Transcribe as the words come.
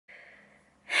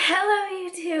Hello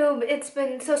YouTube! It's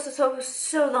been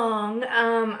so long.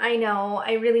 I know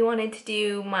I really wanted to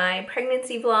do my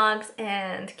pregnancy vlogs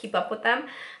and keep up with them,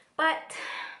 but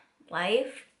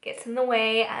life gets in the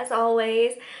way as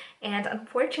always, and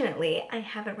unfortunately I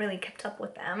haven't really kept up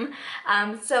with them.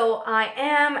 So I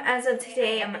am, as of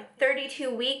today, I'm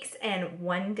 32 weeks and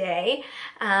 1 day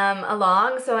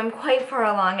along, so I'm quite far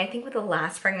along. I think with the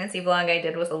last pregnancy vlog I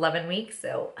did was 11 weeks,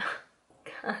 so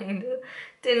kind of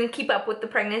didn't keep up with the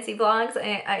pregnancy vlogs.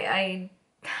 I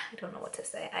don't know what to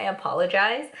say. I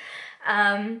apologize.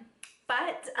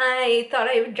 But I thought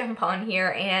I would jump on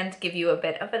here and give you a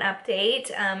bit of an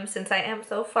update since I am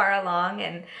so far along,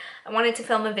 and I wanted to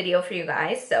film a video for you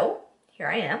guys, so here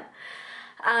I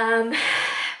am.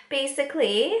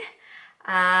 Basically,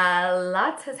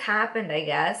 lots has happened, I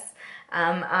guess.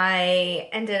 I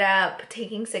ended up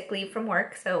taking sick leave from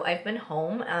work, so I've been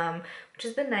home, which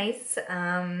has been nice.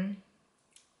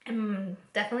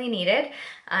 Definitely needed.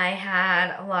 I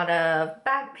had a lot of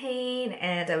back pain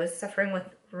and I was suffering with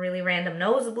really random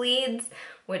nosebleeds,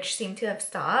 which seemed to have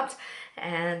stopped,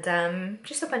 and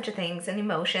just a bunch of things and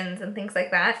emotions and things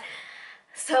like that.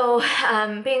 So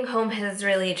being home has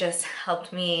really just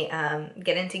helped me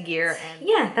get into gear. And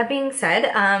yeah, that being said,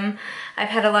 I've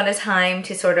had a lot of time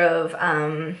to sort of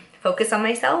focus on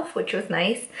myself, which was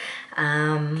nice.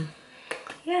 Other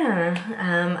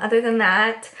than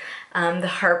that, the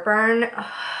heartburn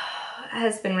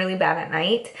has been really bad at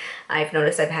night. I've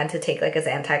noticed I've had to take like a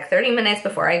Zantac 30 minutes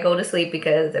before I go to sleep,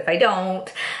 because if I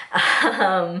don't,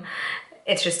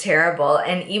 it's just terrible.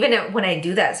 And even when I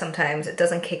do that, sometimes it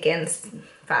doesn't kick in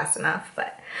fast enough.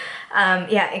 But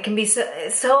yeah, it can be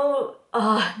so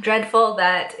dreadful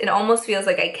that it almost feels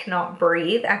like I cannot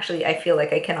breathe. Actually, I feel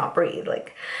like I cannot breathe.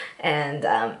 And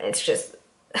it's just,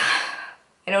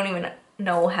 I don't even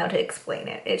know how to explain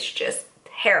it. It's just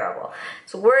terrible.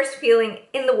 It's the worst feeling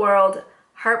in the world.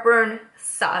 Heartburn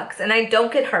sucks, and I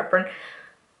don't get heartburn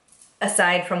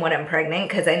aside from when I'm pregnant,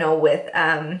 because I know with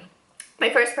my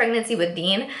first pregnancy with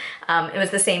Dean, it was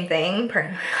the same thing.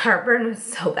 Heartburn was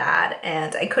so bad,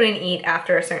 and I couldn't eat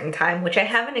after a certain time, which I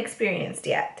haven't experienced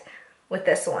yet with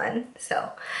this one.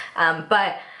 So,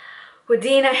 but with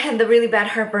Dean, I had the really bad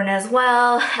heartburn as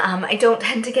well. I don't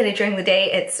tend to get it during the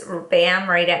day. It's bam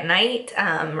right at night,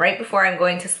 right before I'm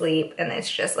going to sleep, and it's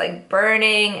just like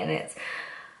burning, and it's,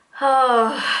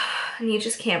 and you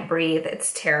just can't breathe.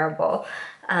 It's terrible.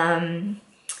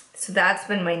 So that's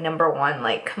been my number one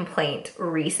like complaint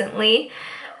recently.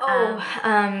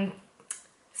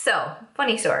 So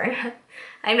funny story.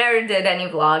 I never did any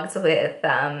vlogs with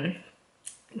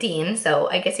Dean, so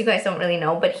I guess you guys don't really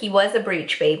know, but he was a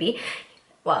breech baby.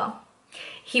 Well,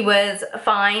 he was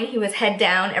fine. He was head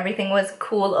down. Everything was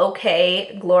cool,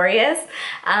 okay, glorious.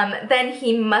 Then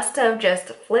he must have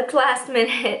just flipped last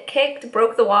minute, kicked,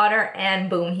 broke the water, and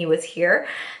boom, he was here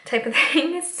type of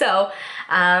thing. So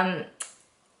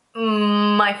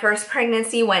my first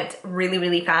pregnancy went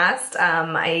really fast.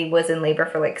 I was in labor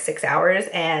for like 6 hours,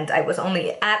 and I was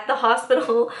only at the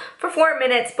hospital for 4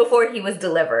 minutes before he was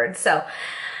delivered. So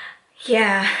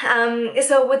yeah,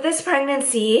 so with this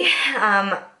pregnancy,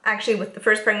 actually with the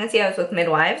first pregnancy I was with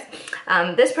midwives.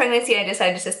 This pregnancy I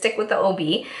decided to stick with the OB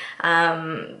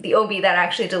that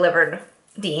actually delivered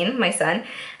Dean, my son,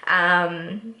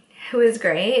 who is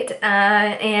great.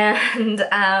 And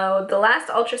the last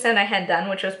ultrasound I had done,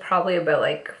 which was probably about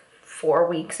like 4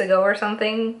 weeks ago or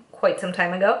something, quite some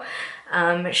time ago,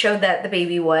 showed that the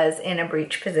baby was in a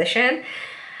breech position.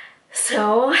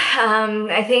 So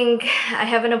I think I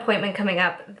have an appointment coming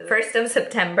up the 1st of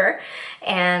September,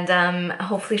 and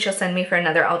hopefully she'll send me for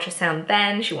another ultrasound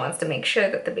then. She wants to make sure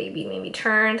that the baby maybe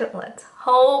turned. Let's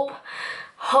hope.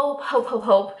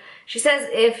 Hope. She says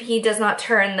if he does not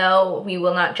turn, though, we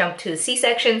will not jump to a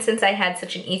C-section. Since I had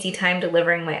such an easy time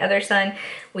delivering my other son,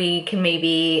 we can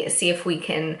maybe see if we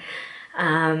can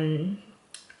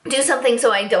do something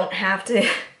so I don't have to,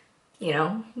 you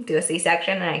know, do a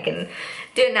C-section, and I can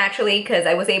do it naturally, because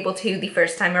I was able to the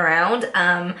first time around.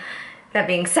 That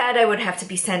being said, I would have to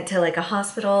be sent to like a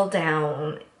hospital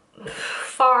down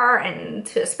far and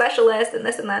to a specialist and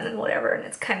this and that and whatever, and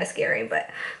it's kind of scary, but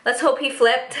let's hope he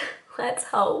flipped. Let's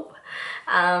hope.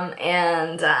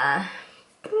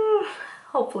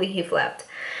 Hopefully he flipped.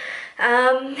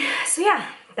 So yeah,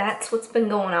 that's what's been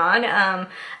going on.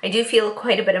 I do feel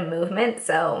quite a bit of movement,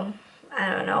 so I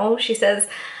don't know. She says,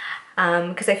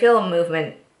 because I feel a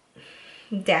movement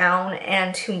down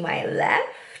and to my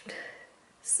left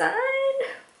side,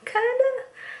 kinda.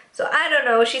 So I don't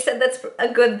know. She said that's a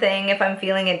good thing if I'm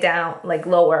feeling it down, like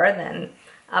lower than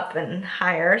up and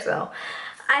higher. So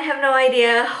I have no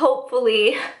idea.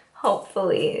 Hopefully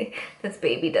hopefully this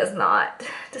baby does not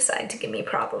decide to give me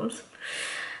problems.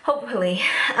 Hopefully.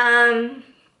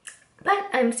 But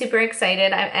I'm super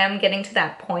excited. I am getting to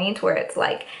that point where it's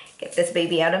like, get this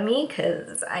baby out of me,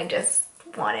 because I just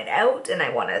want it out, and I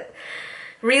want to,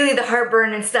 really the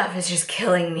heartburn and stuff is just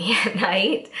killing me at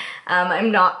night.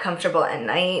 I'm not comfortable at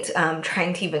night,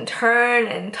 trying to even turn,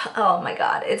 and oh my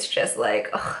God, it's just like,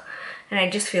 ugh. And I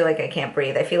just feel like I can't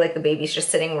breathe. I feel like the baby's just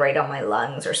sitting right on my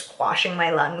lungs or squashing my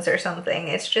lungs or something.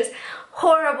 It's just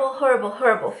horrible, horrible,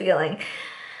 horrible feeling.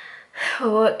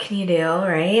 Well, what can you do,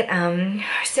 right?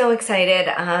 So excited.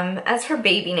 As for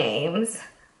baby names,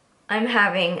 I'm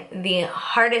having the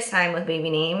hardest time with baby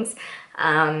names.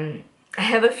 I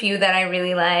have a few that I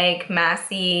really like,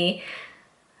 Massey,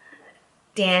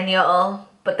 Daniel,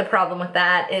 but the problem with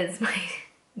that is my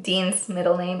Dean's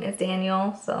middle name is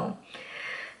Daniel, so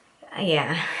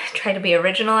yeah, try to be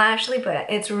original, Ashley, but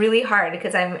it's really hard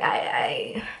because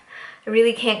I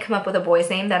really can't come up with a boy's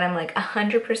name that I'm like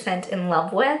 100% in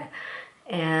love with.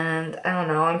 And I don't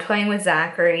know, I'm toying with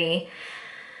Zachary.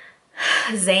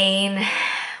 Zane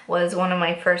was one of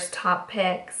my first top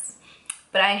picks,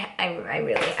 but I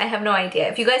have no idea.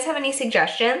 If you guys have any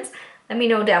suggestions, let me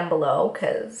know down below,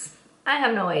 because I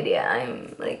have no idea.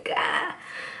 I'm like,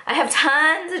 I have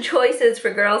tons of choices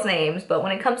for girls' names, but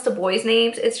when it comes to boys'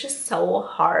 names, it's just so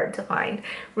hard to find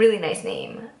really nice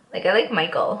name. Like, I like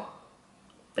Michael,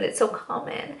 but it's so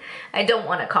common. I don't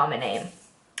want a common name.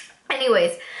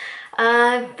 Anyways,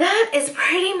 that is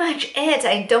pretty much it.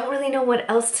 I don't really know what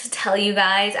else to tell you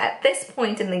guys at this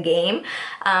point in the game.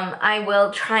 I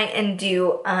will try and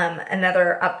do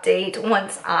another update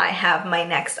once I have my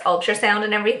next ultrasound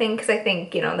and everything, because I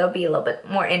think, you know, they'll be a little bit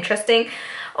more interesting.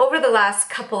 Over the last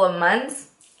couple of months,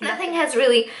 nothing has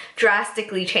really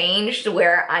drastically changed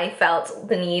where I felt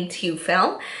the need to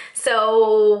film.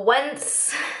 So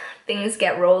once things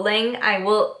get rolling, I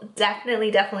will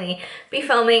definitely be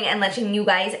filming and letting you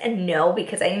guys know,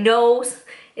 because I know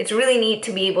it's really neat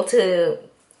to be able to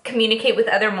communicate with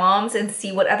other moms and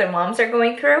see what other moms are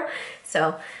going through.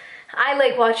 So I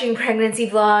like watching pregnancy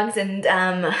vlogs, and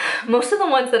most of the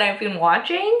ones that I've been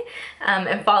watching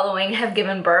and following have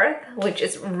given birth, which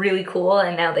is really cool,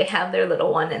 and now they have their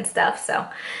little one and stuff. So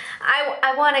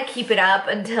I want to keep it up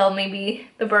until maybe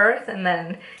the birth, and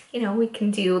then, you know, we can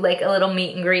do like a little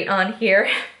meet and greet on here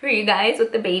for you guys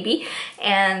with the baby.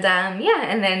 And yeah,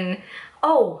 and then,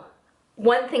 oh,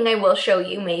 one thing I will show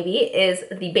you maybe is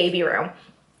the baby room.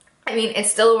 I mean,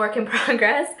 it's still a work in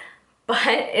progress, but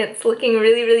it's looking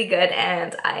really good,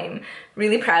 and I'm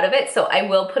really proud of it. So I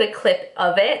will put a clip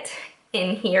of it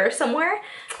in here somewhere.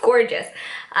 Gorgeous.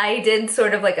 I did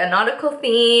sort of like a nautical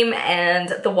theme, and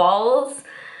the walls,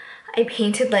 I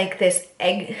painted like this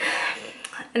an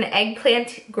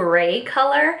eggplant gray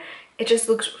color. It just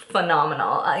looks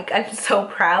phenomenal. Like, I'm so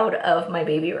proud of my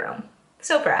baby room.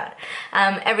 So proud.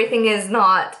 Everything is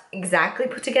not exactly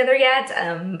put together yet,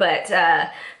 but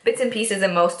bits and pieces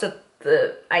and most of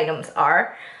the items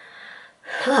are.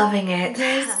 Loving it.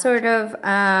 Sort of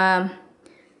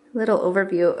little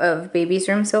overview of baby's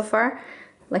room so far.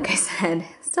 Like I said,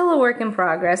 still a work in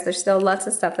progress. There's still lots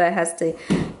of stuff that has to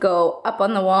go up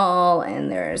on the wall,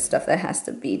 and there's stuff that has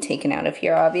to be taken out of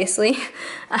here, obviously.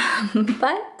 I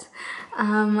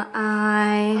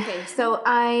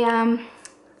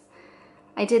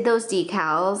did those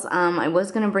decals. I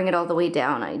was gonna bring it all the way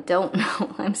down. I don't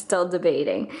know. I'm still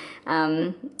debating.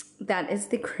 That is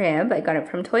the crib. I got it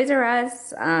from Toys R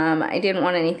Us. I didn't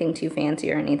want anything too fancy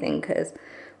or anything, because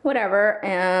whatever,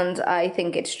 and I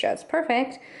think it's just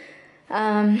perfect.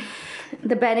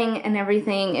 The bedding and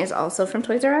everything is also from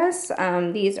Toys R Us.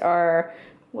 These are,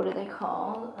 what do they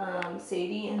call?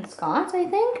 Sadie and Scott, I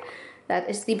think. That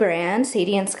is the brand,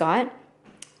 Sadie and Scott.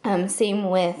 Same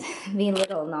with the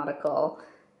little nautical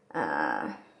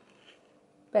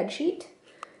bed sheet.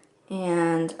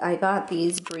 And I got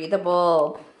these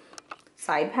breathable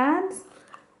side pads.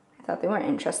 I thought they were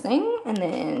interesting. And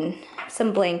then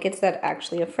some blankets that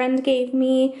actually a friend gave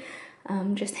me.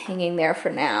 Just hanging there for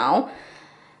now.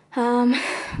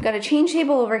 Got a change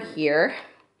table over here.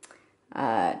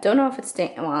 Don't know if it's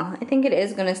staying, well, I think it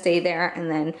is gonna stay there. And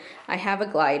then I have a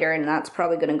glider, and that's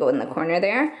probably gonna go in the corner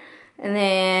there. And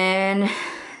then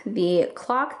the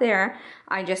clock there,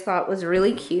 I just thought was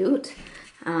really cute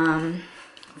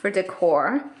for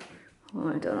decor. Oh,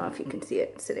 I don't know if you can see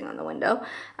it sitting on the window.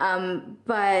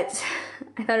 But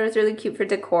I thought it was really cute for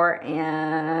decor,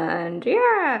 and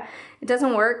yeah, it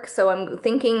doesn't work. So I'm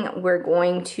thinking we're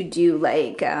going to do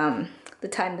like the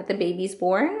time that the baby's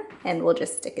born, and we'll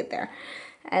just stick it there.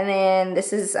 And then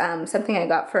this is something I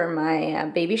got for my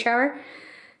baby shower.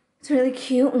 It's really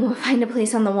cute, and we'll find a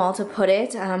place on the wall to put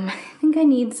it. I think I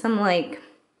need some, like,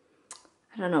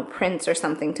 I don't know, prints or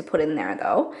something to put in there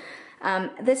though.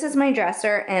 This is my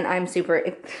dresser, and I'm super,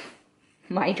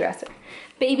 my dresser,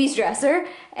 baby's dresser,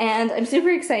 and I'm super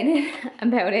excited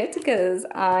about it because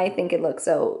I think it looks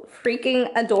so freaking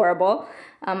adorable.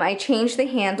 I changed the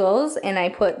handles and I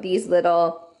put these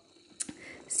little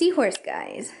seahorse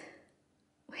guys,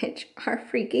 which are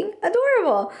freaking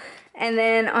adorable. And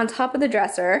then on top of the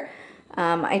dresser,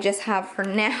 I just have for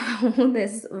now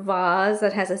this vase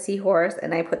that has a seahorse,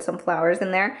 and I put some flowers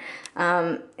in there.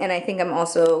 And I think I'm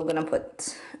also gonna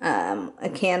put a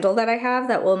candle that I have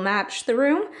that will match the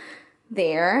room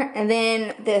there. And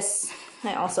then this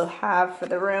I also have for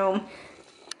the room,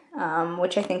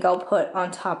 which I think I'll put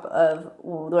on top of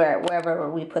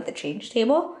wherever we put the change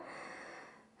table.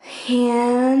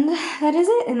 And that is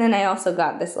it. And then I also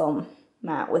got this little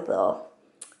mat with little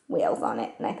whales on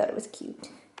it, and I thought it was cute.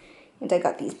 And I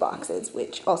got these boxes,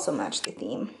 which also match the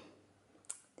theme.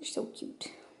 They're so cute.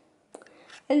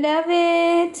 I love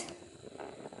it.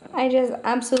 I just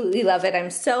absolutely love it. I'm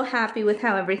so happy with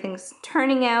how everything's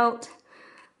turning out.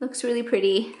 Looks really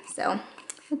pretty. So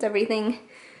that's everything.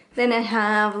 Then I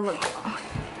have, look,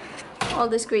 all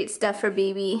this great stuff for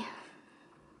baby.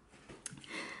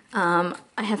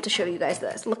 I have to show you guys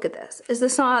this. Look at this. Is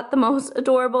this not the most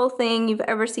adorable thing you've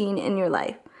ever seen in your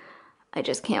life? I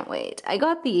just can't wait. I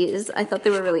got these. I thought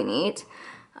they were really neat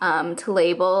to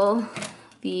label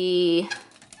the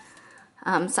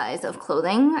size of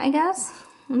clothing, I guess,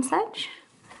 and such.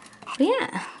 But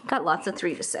yeah, got lots of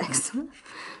 3 to 6.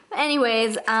 But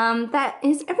anyways, that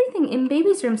is everything in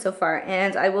baby's room so far,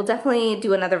 and I will definitely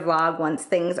do another vlog once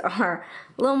things are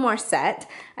a little more set.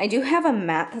 I do have a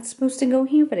mat that's supposed to go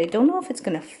here, but I don't know if it's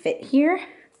gonna fit here.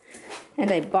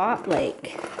 And I bought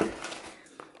like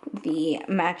the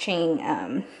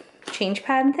matching change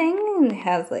pad thing, and it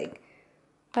has like,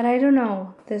 but I don't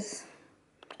know, this,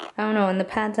 I don't know, and the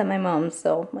pad's at my mom's,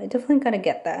 so I definitely gotta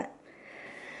get that.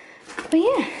 But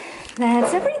yeah,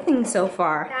 that's everything so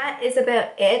far. That is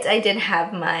about it. I did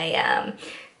have my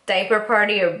diaper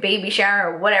party or baby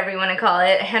shower or whatever you want to call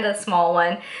it. I had a small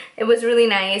one. It was really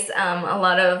nice. A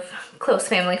lot of close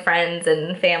family friends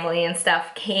and family and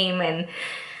stuff came, and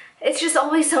it's just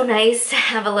always so nice to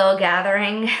have a little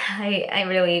gathering. I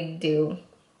really do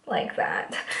like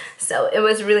that. So it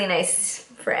was really nice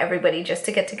for everybody just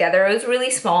to get together. It was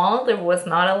really small. There was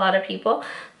not a lot of people,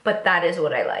 but that is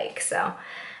what I like. So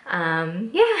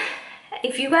yeah,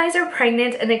 if you guys are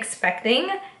pregnant and expecting,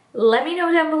 let me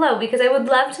know down below, because I would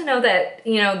love to know that,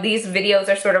 you know, these videos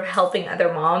are sort of helping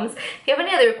other moms. If you have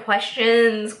any other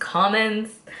questions,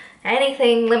 comments,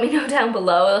 anything, let me know down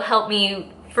below. It'll help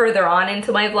me further on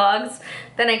into my vlogs.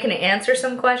 Then I can answer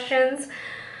some questions,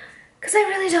 because I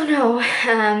really don't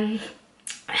know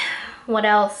what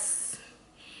else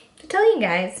to tell you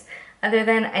guys, other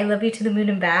than I love you to the moon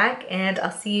and back, and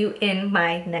I'll see you in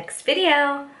my next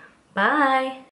video. Bye!